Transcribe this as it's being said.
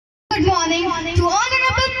good morning to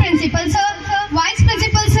Honorable Principal Sir, Vice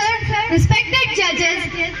Principal Sir, respected judges,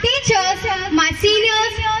 teachers, my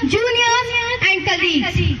seniors, juniors and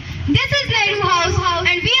colleagues. This is Nehru House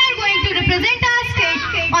and we are going to represent our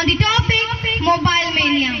skit on the topic Mobile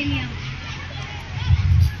Mania.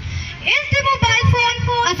 Is the mobile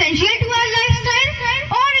phone essential to our lifestyle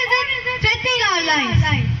or is it threatening our lives?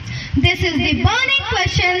 This is the burning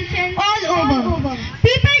question all over.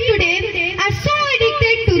 People today are so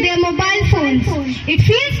addicted to their mobile phones. It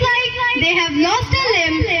feels like they have lost a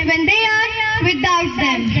limb when they are without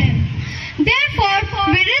them. Therefore,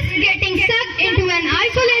 we risk getting sucked into an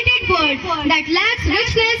isolated world that lacks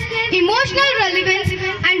richness, emotional relevance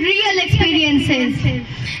and real experiences.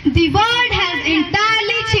 The world has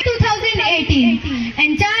entirely changed 2018,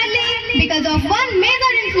 entirely because of one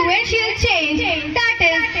major influential change, that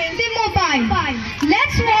is the mobile.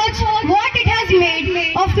 Let's watch what it has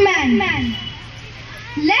made of man.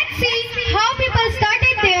 Let's see how people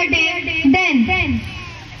started their day then.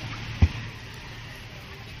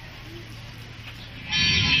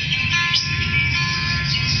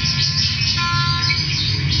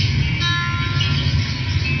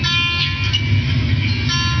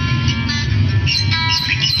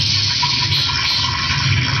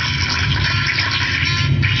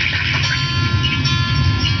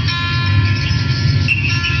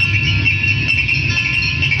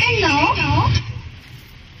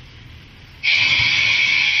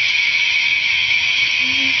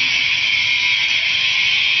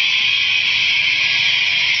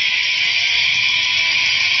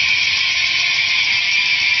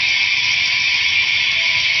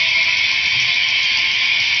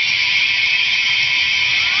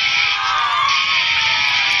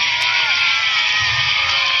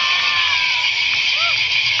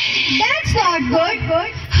 That's not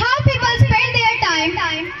good. How people spend their time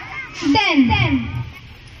then.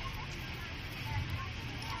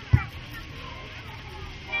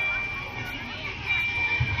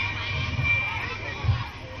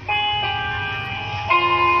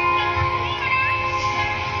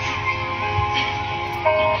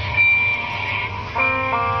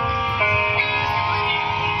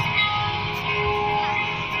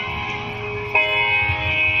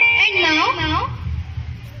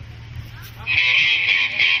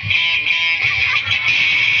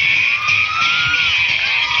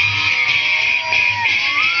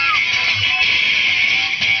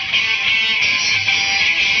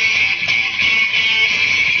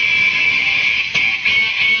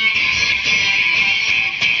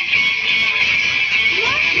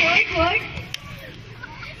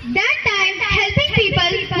 That time, helping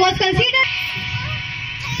people was considered.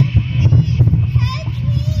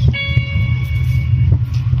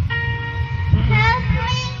 Help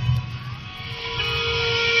me.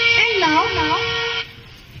 And now.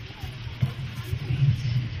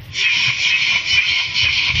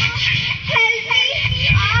 Help me.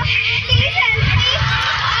 Please help me.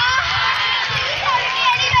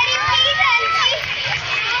 Anybody, please help me.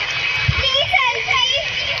 Please help me.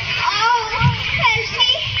 Help me.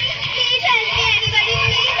 Please help me, anybody,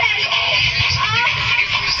 please help me.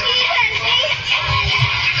 Please help me.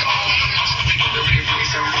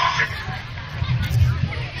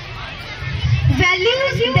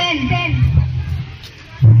 Values then.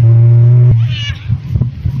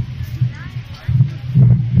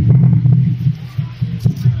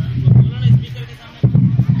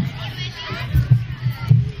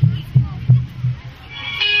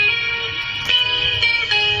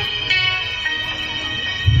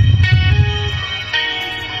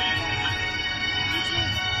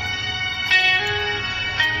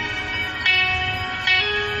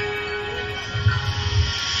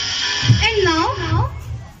 And now.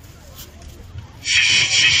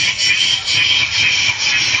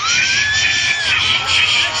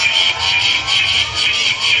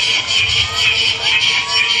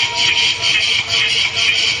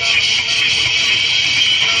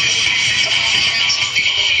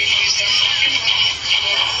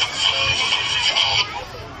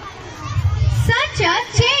 Such a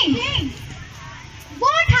change.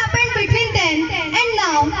 What happened between then and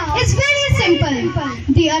now is very simple.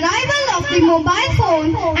 The arrival of the mobile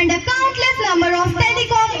phone and a countless number of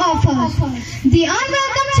telecom offers. The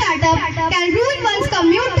unwelcome chat-up can ruin one's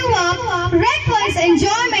commute to work, wreck one's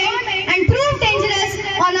enjoyment and prove dangerous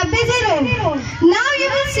on a busy road. Now you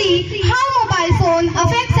will see how mobile phone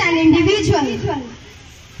affects an individual.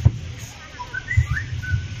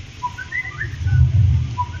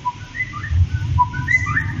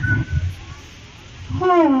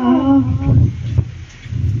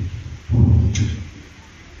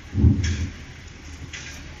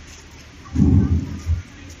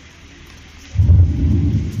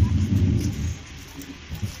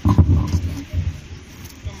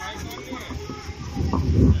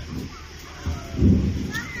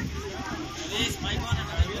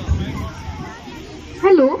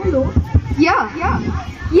 Yeah.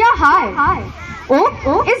 Yeah, hi.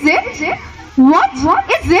 Oh, is it? What?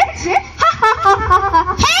 Is it?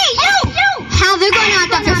 Hey, you! Have you gone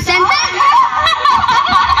out of your senses?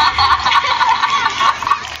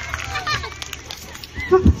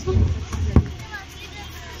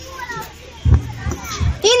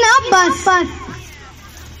 Enough bus.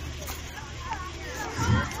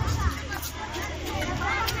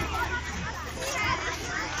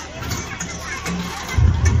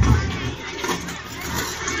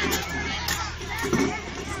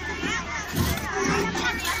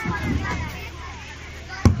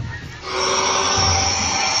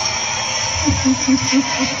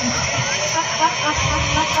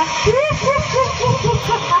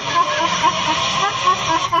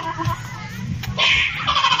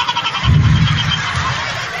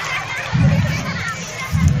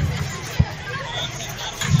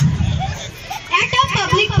 At a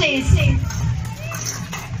public place.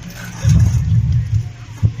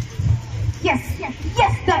 Yes,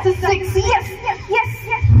 that's a 6. Yes.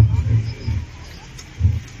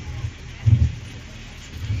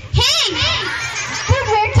 Hey!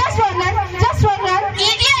 Wait, just one run.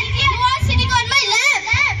 Idiot! You are sitting on my lap!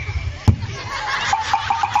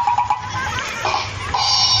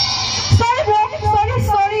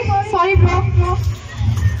 Sorry, bro.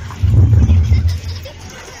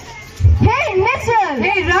 Hey, Mitchell.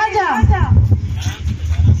 Hey, Raja.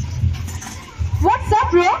 What's up,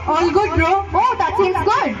 bro? All good, bro. Oh, that seems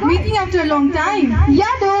good. Meeting after a long time. Yeah,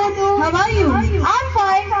 dude. How are you? I'm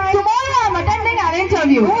fine. Tomorrow I'm attending an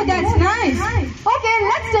interview. Oh, that's nice. Okay,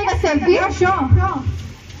 let's take a selfie. Yeah, sure.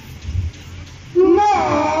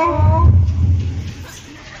 No.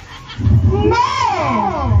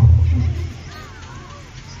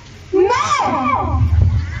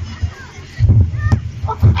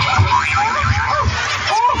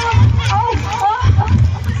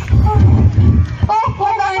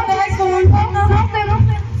 Oh my phone.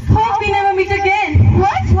 Hope we never meet again.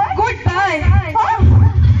 What? Goodbye.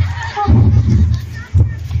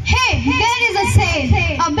 Hey, there is a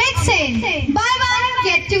sale. A big sale. Buy one,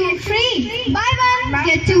 get two free. Buy one,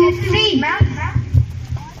 get two free.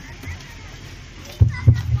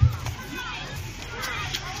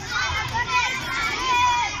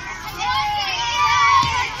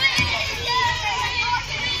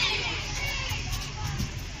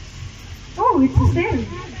 Oh, it's a sale.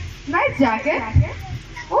 Nice jacket.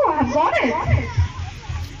 Oh, I've got it.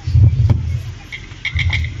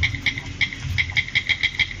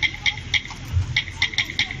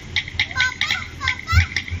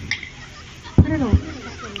 I don't know.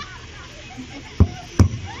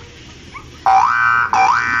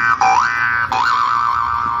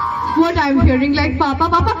 What I'm hearing like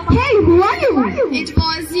Papa. Hey, who are you? It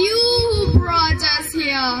was you who brought us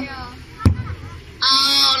here.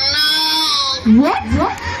 Oh What?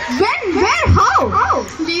 When? Where? How?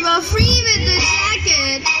 no! We were free with the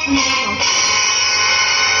jacket.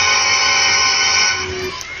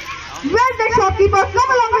 Where's the shopkeeper?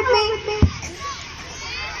 Come along with me.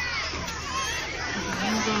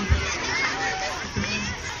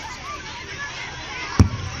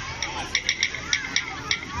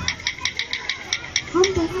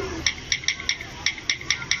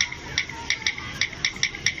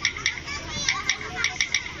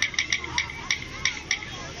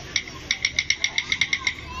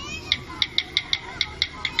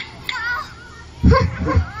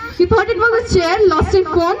 You thought it was a chair lost in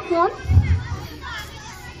phone?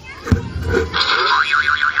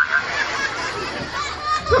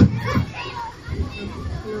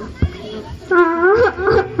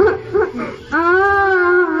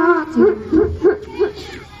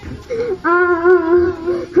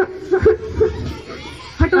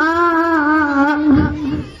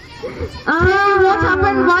 What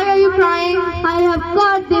happened? Why are you crying? I have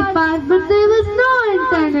got the pass, but there was no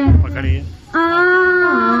internet. पकड़िए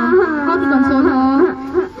How to console her?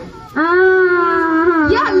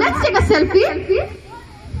 Yeah, let's take a selfie.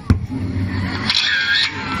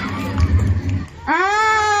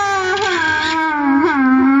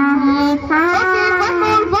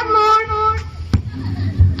 Okay, one more.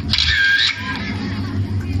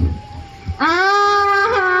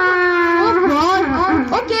 Oh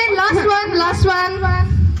God. Okay, last one.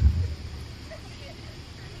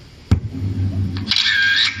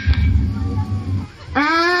 I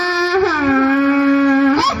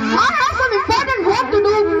have some important work to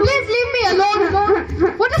do. Please leave me alone.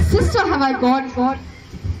 What a sister have I got?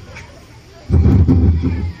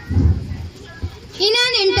 In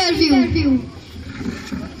an interview.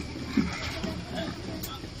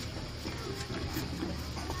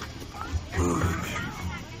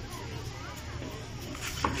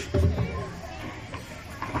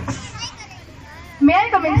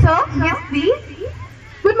 sir? Yes, please.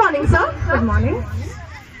 Good morning, sir. Good morning.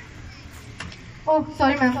 Oh,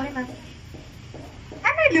 sorry, ma'am.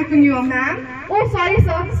 Am I looking you, ma'am? Oh, sorry,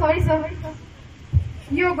 sir. Sorry, sir.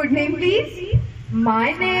 Your good name, please?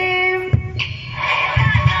 My name...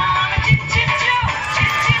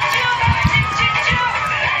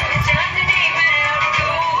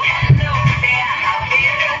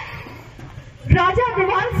 Raja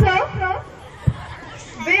Vivan, sir.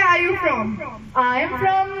 Where are you from? I am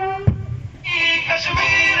from...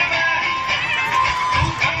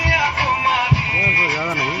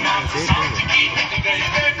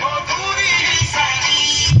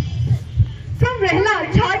 From Rehla,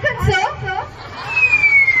 Jharkhand, sir.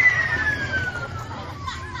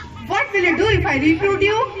 What will you do if I recruit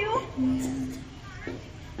you?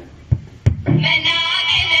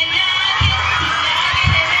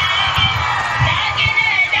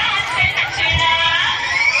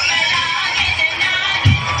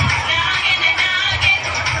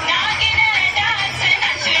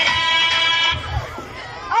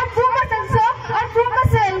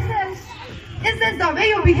 Is this the way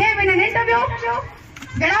you behave in an interview?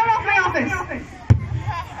 Get out of my office.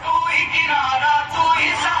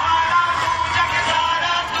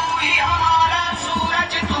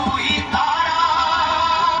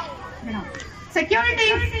 Security!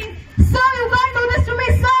 Sir, you can't do this to me,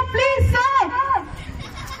 sir! Please, sir!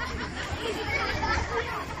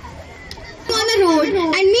 On the road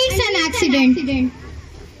and meets an accident.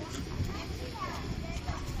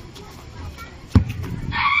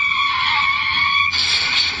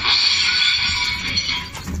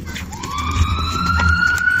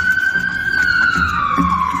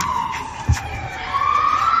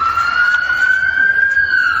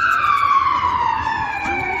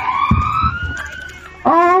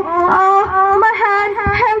 My hand,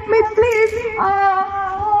 help me please.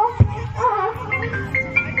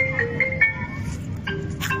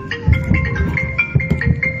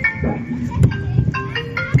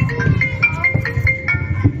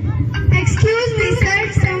 Excuse me, sir.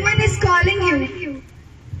 Someone is calling you.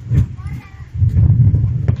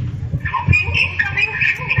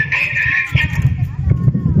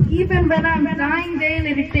 Even when I'm dying, they'll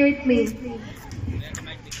irritate me.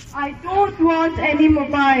 I don't want any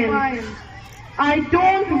mobile. I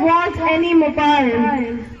don't want any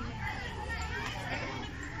mobile.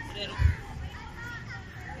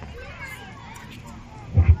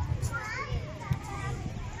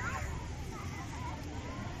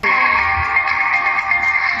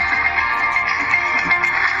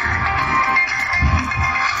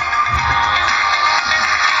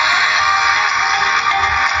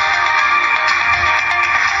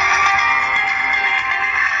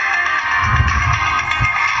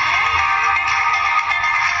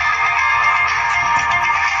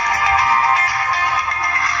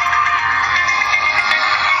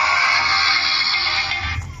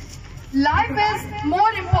 Life is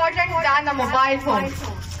more important than a mobile phone.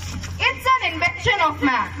 It's an invention of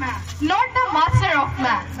man, not the master of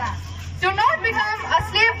man. Do not become a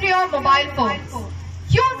slave to your mobile phone.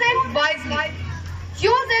 Use it wisely.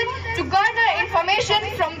 Use it to garner information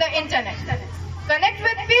from the internet. Connect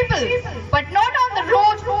with people, but not on the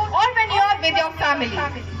road or when you are with your family.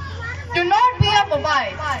 Do not be a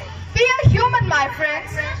mobile. Be a human, my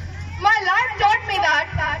friends. My life taught me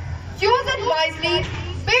that use it wisely,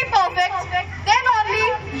 be perfect, then only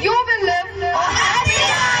you will live a happy